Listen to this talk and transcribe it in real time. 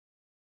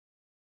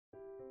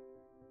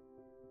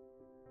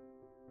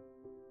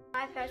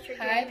Hi, Pastor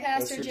Jeremy. Hi,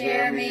 Pastor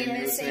Jeremy,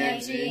 Miss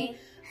Angie.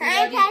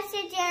 Hi, Pastor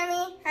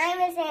Jeremy.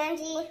 Hi, Miss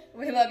Angie.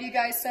 We love you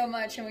guys so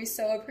much, and we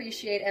so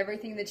appreciate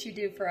everything that you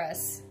do for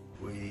us.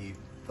 We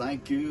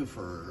thank you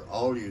for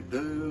all you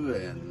do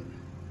and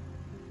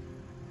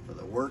for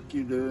the work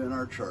you do in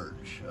our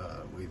church.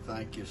 We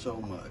thank you so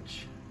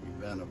much. You've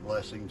been a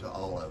blessing to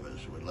all of us.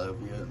 We love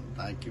you and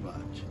thank you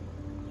much.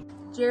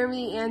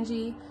 Jeremy,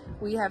 Angie,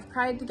 we have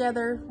cried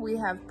together, we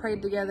have prayed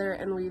together,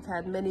 and we've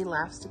had many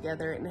laughs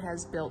together, and it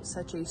has built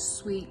such a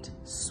sweet,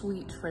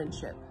 sweet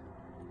friendship.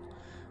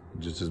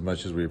 Just as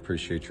much as we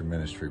appreciate your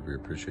ministry, we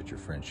appreciate your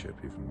friendship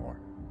even more.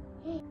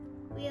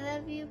 We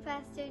love you,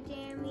 Pastor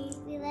Jeremy.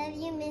 We love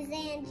you, Miss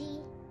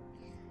Angie.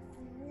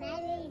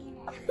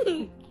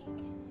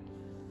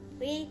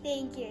 We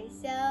think you're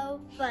so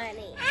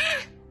funny.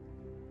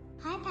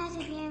 Hi,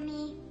 Pastor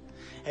Jeremy.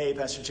 Hey,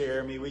 Pastor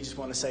Jeremy, we just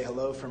want to say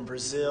hello from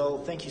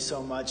Brazil. Thank you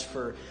so much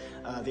for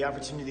the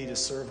opportunity to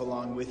serve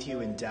along with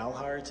you in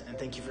Dalhart, and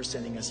thank you for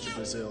sending us to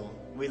Brazil.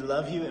 We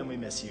love you and we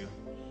miss you.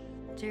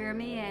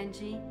 Jeremy,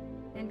 Angie,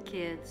 and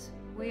kids,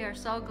 we are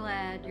so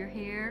glad you're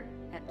here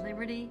at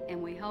Liberty,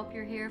 and we hope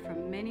you're here for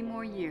many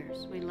more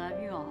years. We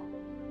love you all.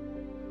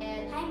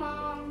 And hi,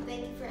 Mom.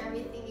 Thank you for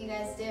everything you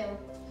guys do.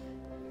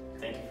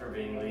 Thank you for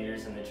being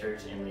leaders in the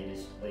church and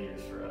leaders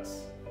for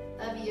us.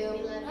 Love you.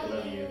 We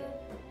love you.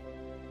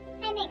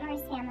 Hi,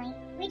 McMorris family.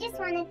 We just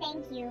want to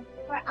thank you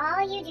for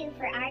all you do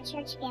for our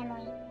church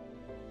family.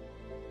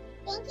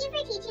 Thank you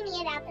for teaching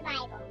me about the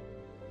Bible.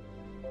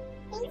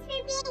 Thanks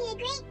for being a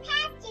great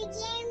pastor,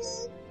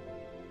 Jeremy.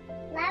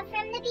 Love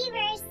from the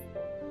Beavers.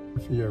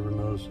 If you ever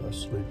notice I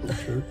sleep in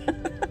church.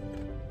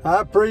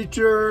 Hi,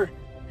 preacher.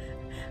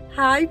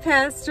 Hi,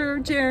 Pastor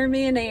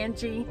Jeremy and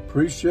Angie.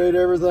 Appreciate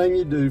everything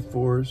you do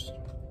for us.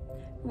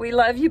 We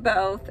love you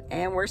both,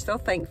 and we're so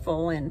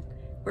thankful, and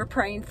we're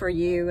praying for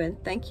you,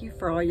 and thank you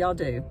for all y'all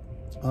do.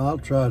 I'll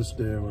try to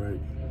stay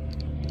awake.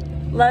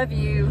 Love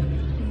you.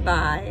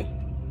 Bye.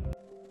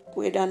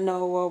 We don't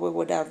know what we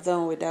would have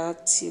done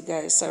without you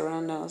guys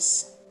around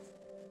us.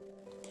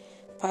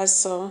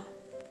 Pastor,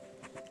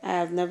 I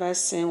have never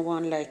seen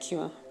one like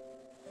you.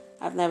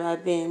 I've never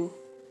been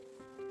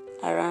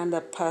around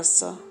a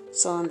pastor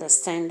so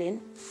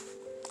understanding,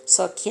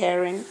 so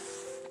caring.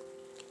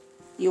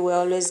 You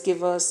will always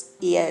give us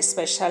ear,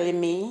 especially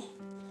me.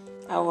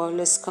 I will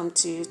always come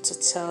to you to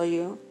tell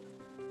you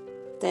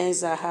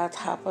things that had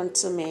happened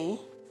to me,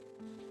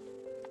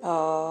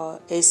 or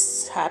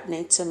is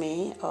happening to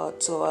me or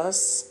to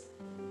us,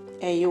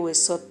 and you will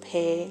so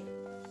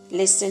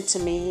listen to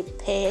me,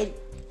 pay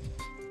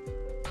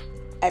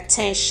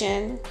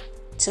attention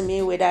to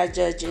me without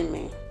judging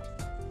me.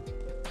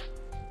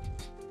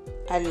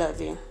 I love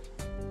you.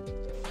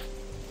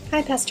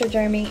 Hi, Pastor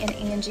Jeremy and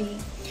Angie.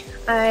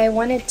 I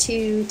wanted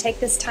to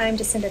take this time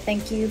to send a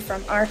thank you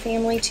from our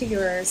family to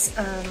yours,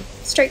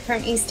 straight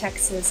from East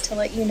Texas, to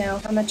let you know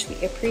how much we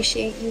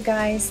appreciate you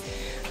guys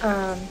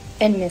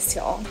and miss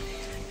y'all.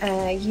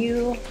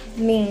 You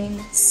mean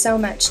so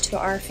much to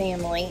our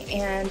family,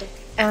 and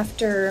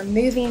after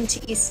moving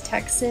to East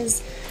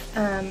Texas,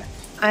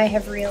 I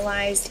have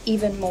realized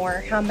even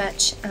more how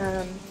much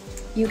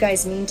you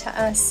guys mean to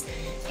us.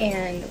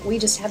 And we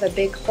just have a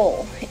big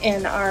hole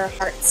in our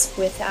hearts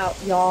without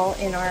y'all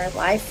in our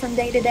life from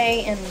day to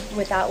day, and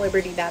without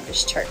Liberty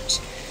Baptist Church.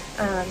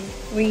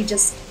 We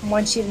just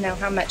want you to know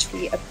how much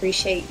we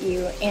appreciate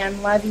you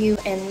and love you,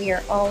 and we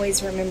are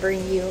always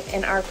remembering you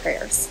in our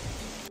prayers.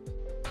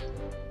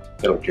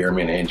 Hello,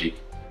 Jeremy and Angie.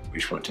 We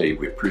just want to tell you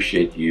we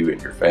appreciate you and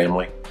your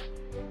family.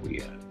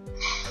 We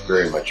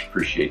very much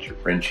appreciate your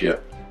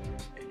friendship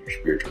and your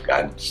spiritual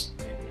guidance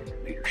and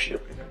your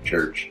leadership in our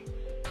church.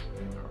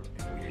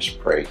 Just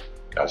pray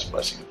God's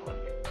blessing upon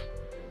you.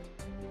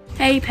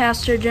 Hey,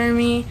 Pastor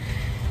Jeremy.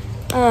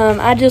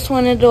 I just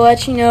wanted to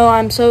let you know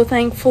I'm so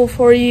thankful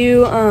for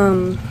you,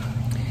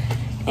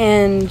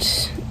 and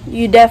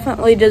you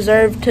definitely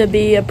deserve to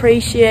be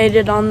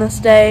appreciated on this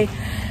day.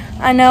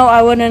 I know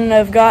I wouldn't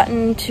have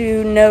gotten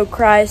to know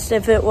Christ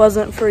if it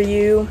wasn't for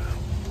you,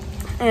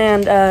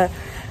 and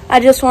I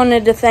just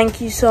wanted to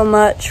thank you so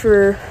much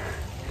for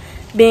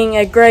being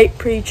a great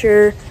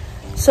preacher.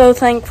 So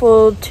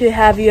thankful to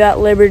have you at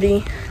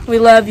Liberty. We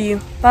love you.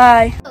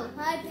 Bye.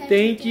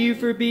 Thank you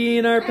for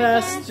being our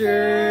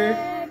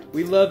pastor.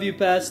 We love you,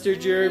 Pastor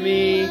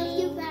Jeremy.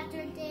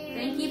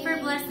 Thank you for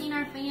blessing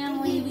our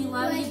family. We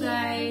love you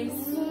guys.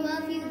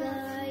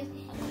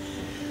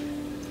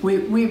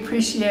 We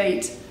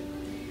appreciate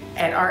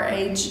at our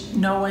age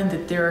knowing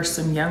that there are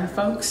some young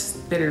folks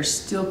that are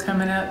still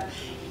coming up,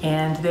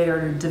 and they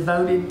are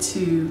devoted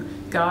to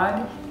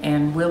God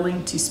and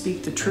willing to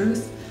speak the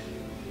truth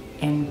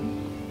and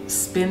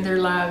spend their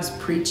lives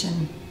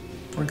preaching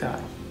for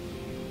God.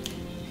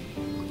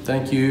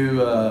 Thank you,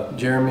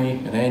 Jeremy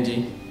and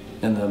Angie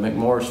and the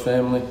McMorris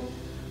family,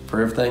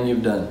 for everything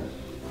you've done.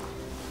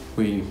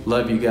 We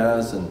love you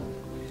guys, and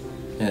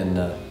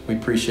we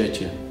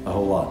appreciate you a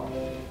whole lot.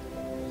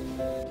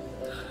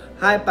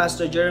 Hi,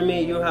 Pastor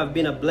Jeremy. You have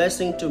been a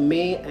blessing to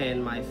me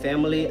and my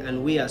family,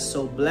 and we are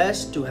so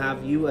blessed to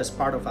have you as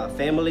part of our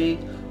family.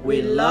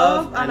 We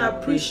love and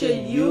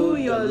appreciate you,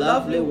 your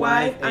lovely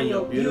wife, and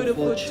your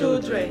beautiful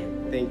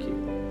children. Thank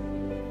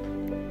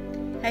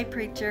you. Hey,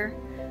 preacher.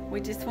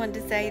 We just wanted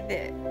to say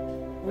that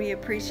we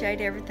appreciate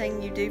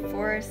everything you do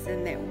for us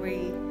and that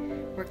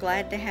we're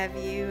glad to have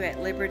you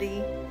at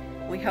Liberty.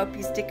 We hope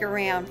you stick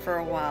around for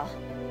a while.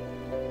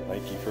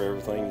 Thank you for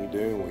everything you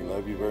do, and we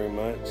love you very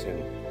much,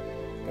 and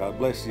God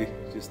bless you.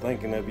 Just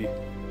thinking of you.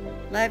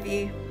 Love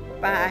you.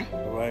 Bye.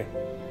 Bye.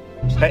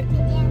 Hey.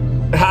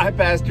 Hi,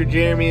 Pastor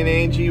Jeremy and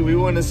Angie. We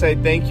want to say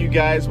thank you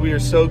guys. We are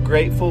so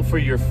grateful for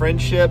your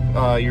friendship,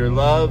 your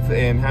love,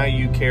 and how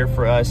you care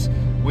for us.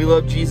 We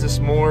love Jesus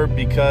more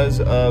because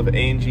of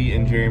Angie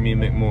and Jeremy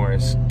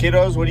McMorris.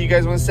 Kiddos, what do you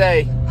guys want to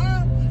say?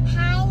 Hi,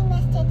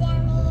 Mr.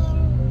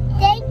 Jeremy.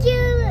 Thank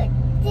you,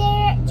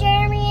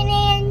 Jeremy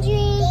and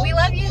Angie. We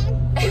love you.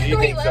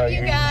 We love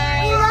you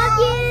guys. We love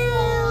you.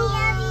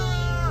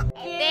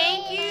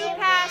 Thank you,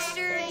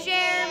 Pastor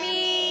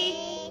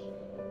Jeremy.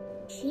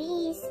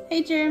 Jeez.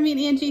 Hey, Jeremy and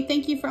Angie,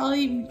 thank you for all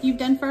you've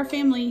done for our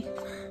family.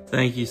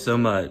 Thank you so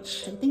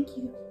much. Say thank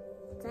you.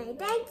 Say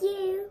thank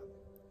you.